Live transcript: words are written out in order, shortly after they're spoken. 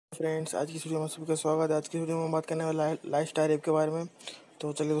Friends, आज की video में सभी का स्वागत है। आज की वीडियो में हम बात करने वाला है लाइटस्टार ऐप के बारे में।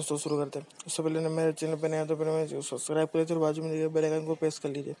 तो चलिए दोस्तों शुरू करते हैं। उससे पहले मेरे चैनल पर नया है तो फिर मैं सब्सक्राइब कर लीजिए और बाजू में देखिए बेल आइकन को प्रेस कर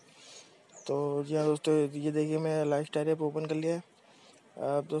लीजिए। तो जी हाँ दोस्तों, ये देखिए मैं लाइटस्टार ऐप ओपन कर लिया है।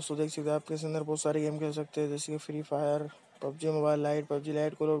 आप दोस्तों देख सकते हैं, आपके अंदर बहुत सारे गेम खेल सकते हैं, जैसे कि free fire, PUBG mobile light, PUBG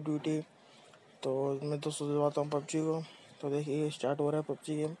light, call of duty. तो मैं दोस्तों दिलवाता हूँ पबजी को। तो देखिए स्टार्ट हो रहा है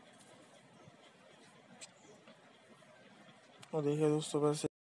पबजी गेम। और देखिए दोस्तों, बस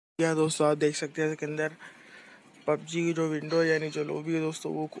क्या दोस्तों आप देख सकते हैं इसके अंदर पबजी की जो विंडो है यानी जो लॉबी है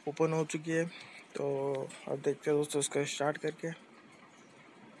दोस्तों वो ओपन हो चुकी है। तो अब देखते हैं दोस्तों इसका स्टार्ट करके।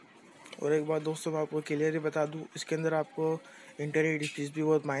 और एक बात दोस्तों मैं आपको क्लियर ही बता दूं, इसके अंदर आपको इंटरनेट स्पीड भी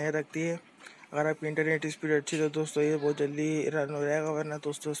बहुत मायने रखती है। अगर आपकी इंटरनेट स्पीड अच्छी है तो दोस्तों ये बहुत जल्दी रन हो जाएगा, वरना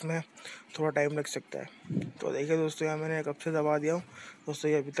दोस्तों इसमें थोड़ा टाइम लग सकता है। तो देखिए दोस्तों, यहाँ मैंने कब से दबा दिया हूँ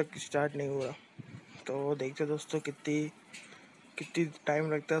दोस्तों, ये अभी तक स्टार्ट नहीं हुआ। तो देखते दोस्तों कितनी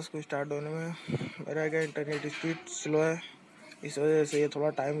टाइम लगता है उसको स्टार्ट होने में। मेरा क्या इंटरनेट स्पीड स्लो है, इस वजह से ये थोड़ा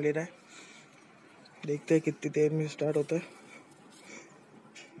टाइम ले रहा है। देखते हैं कितनी देर में स्टार्ट होता है।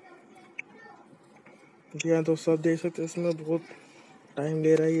 जी हाँ दोस्तों, आप देख सकते हैं इसमें बहुत टाइम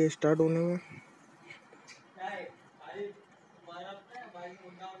ले रहा है ये स्टार्ट होने में।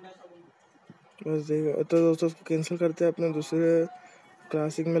 बस देखो, तो दोस्तों उसको कैंसिल करते हैं, अपने दूसरे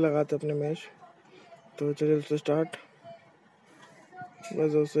क्लासिक में लगाते हैं अपने मैच। तो चलिए दोस्तों स्टार्ट।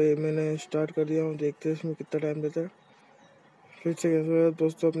 बस दोस्तों ये मैंने स्टार्ट कर दिया हूँ, देखते हैं इसमें कितना टाइम देता है। फिर से कैसे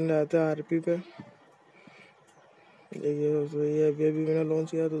दोस्तों अपने आते हैं आरपी पे। देखिए दोस्तों, ये अभी मैंने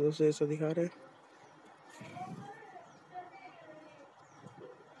लॉन्च किया तो दोस्तों ऐसा दिखा रहे हैं।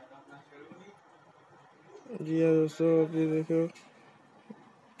 जी हाँ दोस्तों, अभी देखो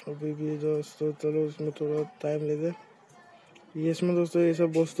अभी भी दोस्तों, चलो इसमें थोड़ा टाइम ले दे। ये इसमें दोस्तों ये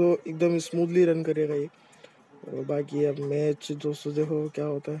सब दोस्तों एकदम स्मूथली रन करेगा ये। और बाकी अब मैच दोस्तों देखो क्या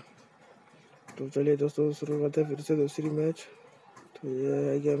होता है। तो चलिए दोस्तों शुरू करते हैं फिर से दूसरी मैच। तो ये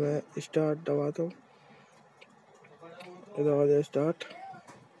है कि मैं स्टार्ट दबाता हूँ, दबा दिया स्टार्ट।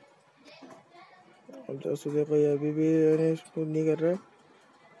 अब दोस्तों देखो ये अभी भी यानी स्मूथ नहीं कर रहा है।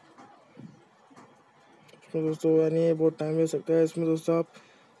 इसमें दोस्तों यानी बहुत टाइम ले सकता है। इसमें दोस्तों आप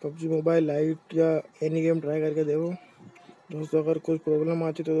पबजी मोबाइल लाइट या एनी गेम ट्राई करके देखो दोस्तों। अगर कुछ प्रॉब्लम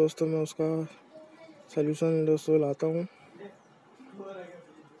आती तो दोस्तों मैं उसका सलूशन दोस्तों लाता हूँ।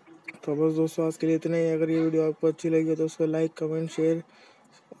 तो बस दोस्तों आज के लिए इतना ही। अगर ये वीडियो आपको अच्छी लगी तो उसको लाइक कमेंट शेयर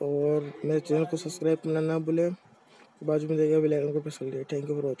और मेरे चैनल को सब्सक्राइब करना ना भूलें। बाजू में देखिए बेल आइकन को प्रेस कर लीजिए। Thank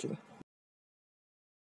you for watching.